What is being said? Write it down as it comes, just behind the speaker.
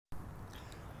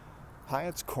Hi,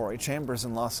 it's Corey Chambers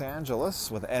in Los Angeles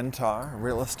with NTAR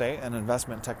Real Estate and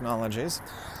Investment Technologies.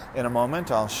 In a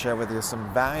moment, I'll share with you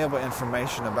some valuable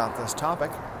information about this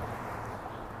topic.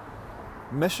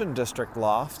 Mission District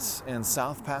lofts in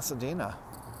South Pasadena.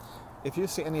 If you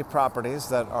see any properties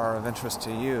that are of interest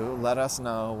to you, let us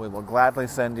know. We will gladly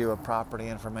send you a property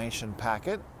information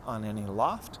packet on any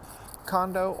loft,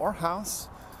 condo, or house,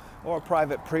 or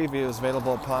private previews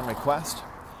available upon request.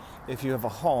 If you have a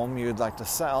home you'd like to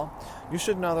sell, you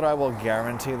should know that I will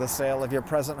guarantee the sale of your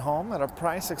present home at a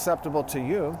price acceptable to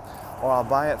you, or I'll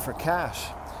buy it for cash.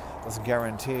 This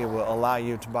guarantee will allow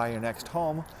you to buy your next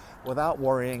home without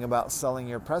worrying about selling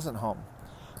your present home.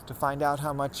 To find out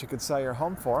how much you could sell your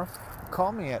home for,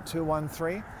 call me at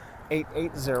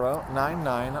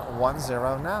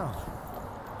 213-880-9910 now.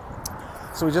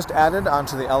 So we just added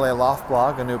onto the LA Loft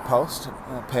blog a new post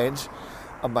page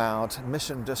about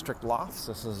Mission District lofts.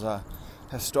 This is a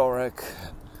historic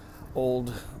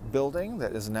old building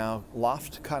that is now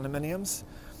loft condominiums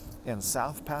in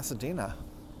South Pasadena.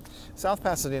 South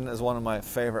Pasadena is one of my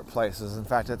favorite places. In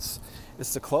fact, it's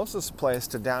the closest place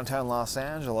to downtown Los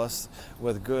Angeles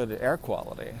with good air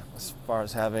quality, as far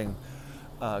as having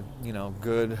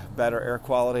good, better air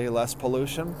quality, less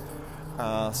pollution.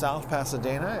 South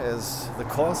Pasadena is the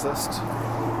closest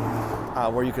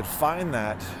where you could find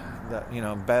that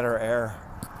better air,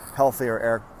 healthier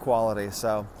air quality.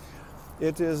 So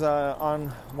it is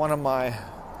on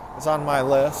my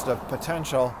list of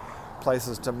potential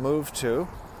places to move to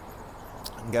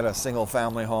and get a single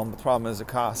family home. The problem is it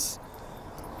costs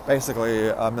basically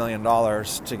 $1 million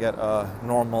to get a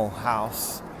normal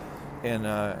house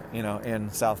in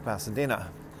South Pasadena.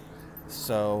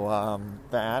 So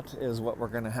that is what we're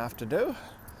going to have to do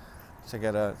to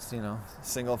get a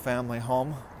single family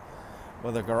home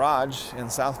with a garage in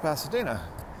South Pasadena.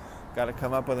 Got to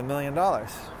come up with $1 million, or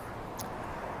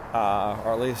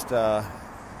at least 10%.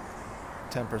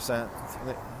 At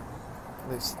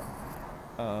least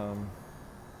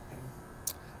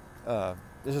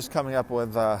it's just coming up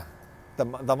with the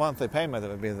monthly payment.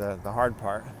 That would be the hard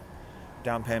part.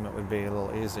 Down payment would be a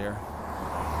little easier.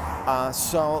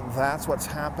 So that's what's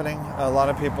happening. A lot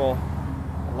of people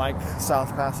like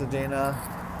South Pasadena.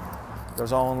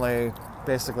 There's only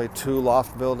basically 2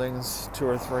 loft buildings, 2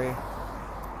 or 3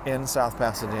 in South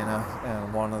Pasadena,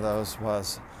 and one of those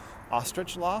was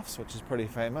Ostrich Lofts, which is pretty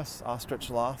famous.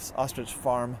 Ostrich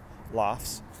Farm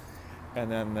Lofts.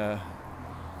 And then the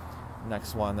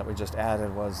next one that we just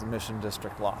added was Mission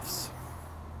District Lofts.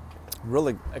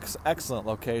 Really excellent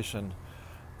location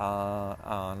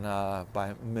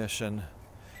by Mission,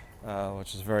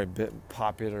 which is a very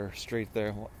popular street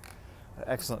there.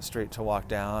 Excellent street to walk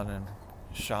down and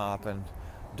shop and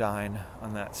dine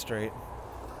on that street.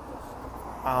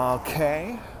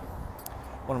 Okay.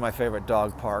 One of my favorite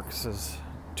dog parks is,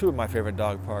 2 of my favorite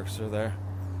dog parks are there.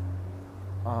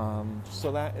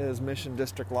 So that is Mission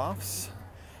District Lofts.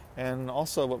 And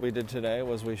also what we did today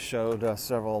was we showed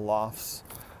several lofts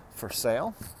for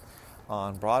sale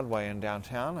on Broadway in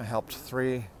downtown. I helped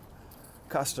 3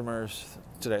 customers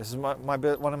today. This is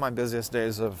one of my busiest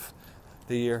days of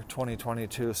the year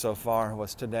 2022 so far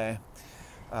was today.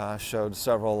 Showed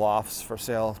several lofts for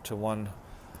sale to one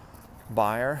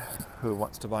buyer who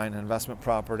wants to buy an investment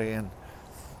property, and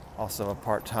also a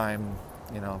part-time,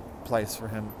 place for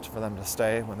them to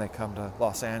stay when they come to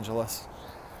Los Angeles.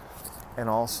 And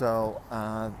also,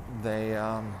 I'm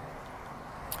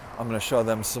going to show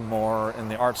them some more in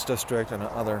the Arts District and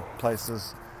other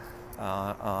places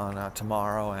on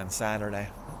tomorrow and Saturday.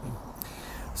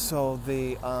 So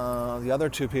the other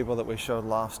 2 people that we showed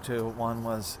lofts to, one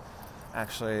was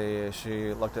actually,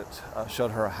 she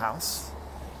showed her a house,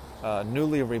 a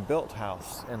newly rebuilt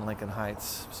house in Lincoln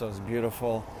Heights. So it's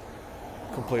beautiful,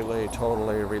 completely,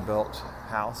 totally rebuilt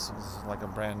house. It was like a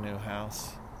brand new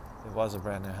house. It was a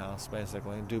brand new house,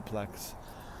 basically, duplex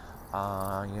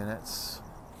units,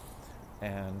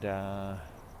 and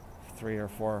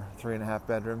 3.5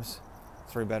 bedrooms,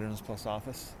 3 bedrooms plus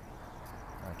office,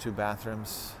 2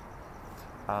 bathrooms,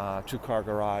 2-car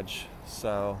garage.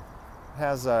 So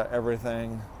has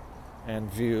everything and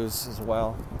views as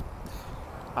well.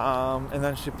 And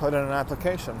then she put in an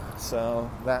application,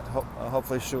 so that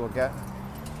hopefully she will get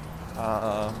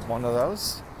one of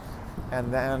those.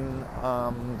 And then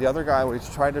the other guy we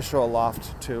tried to show a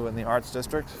loft to in the Arts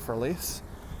District for lease.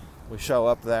 We show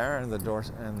up there and the door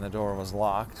was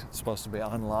locked. It's supposed to be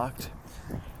unlocked.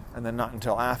 And then not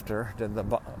until after did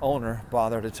the owner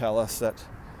bother to tell us that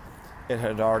it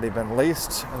had already been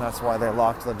leased, and that's why they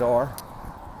locked the door.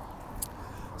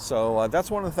 So that's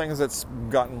one of the things that's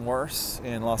gotten worse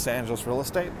in Los Angeles real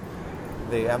estate.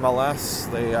 the MLS,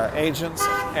 the agents,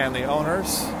 and the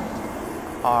owners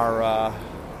are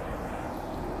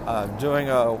doing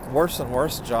a worse and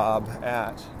worse job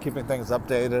at keeping things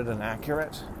updated and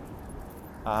accurate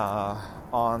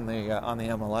on the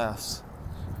MLS.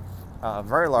 A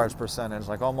very large percentage,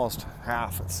 like almost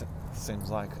half, it seems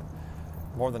like,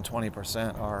 more than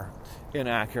 20% are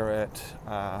inaccurate,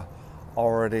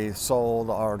 already sold,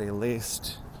 already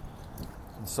leased,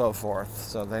 and so forth.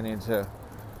 So they need to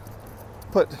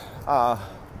put,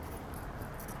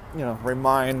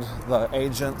 remind the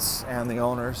agents and the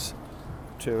owners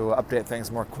to update things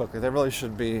more quickly. They really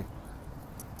should be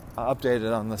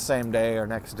updated on the same day or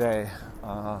next day,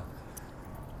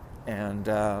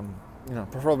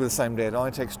 preferably the same day. It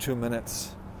only takes 2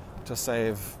 minutes to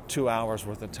save 2 hours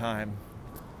worth of time.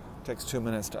 It takes 2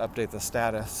 minutes to update the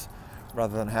status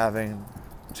rather than having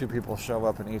 2 people show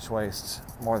up and each waste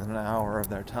more than an hour of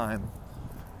their time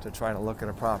to try to look at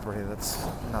a property that's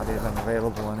not even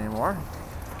available anymore.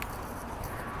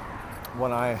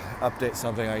 When I update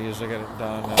something, I usually get it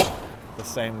done the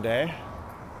same day.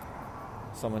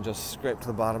 Someone just scraped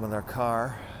the bottom of their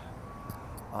car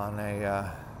on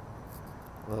a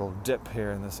little dip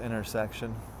here in this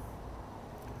intersection.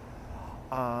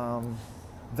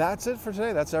 That's it for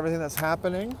today. That's everything that's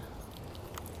happening.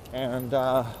 And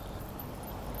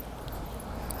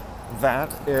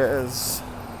that is,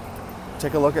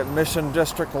 take a look at Mission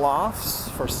District Lofts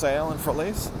for sale and for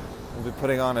lease. We'll be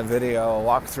putting on a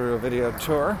walkthrough, a video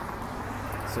tour,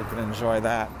 so you can enjoy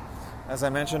that. As I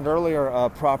mentioned earlier, a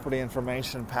property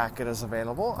information packet is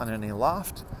available on any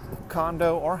loft,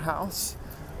 condo, or house,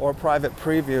 or private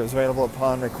preview is available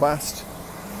upon request.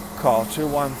 Call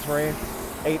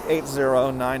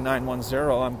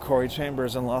 213-880-9910. I'm Corey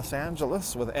Chambers in Los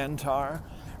Angeles with NTAR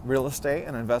Real Estate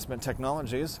and Investment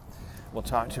Technologies. We'll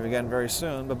talk to you again very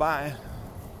soon. Bye-bye.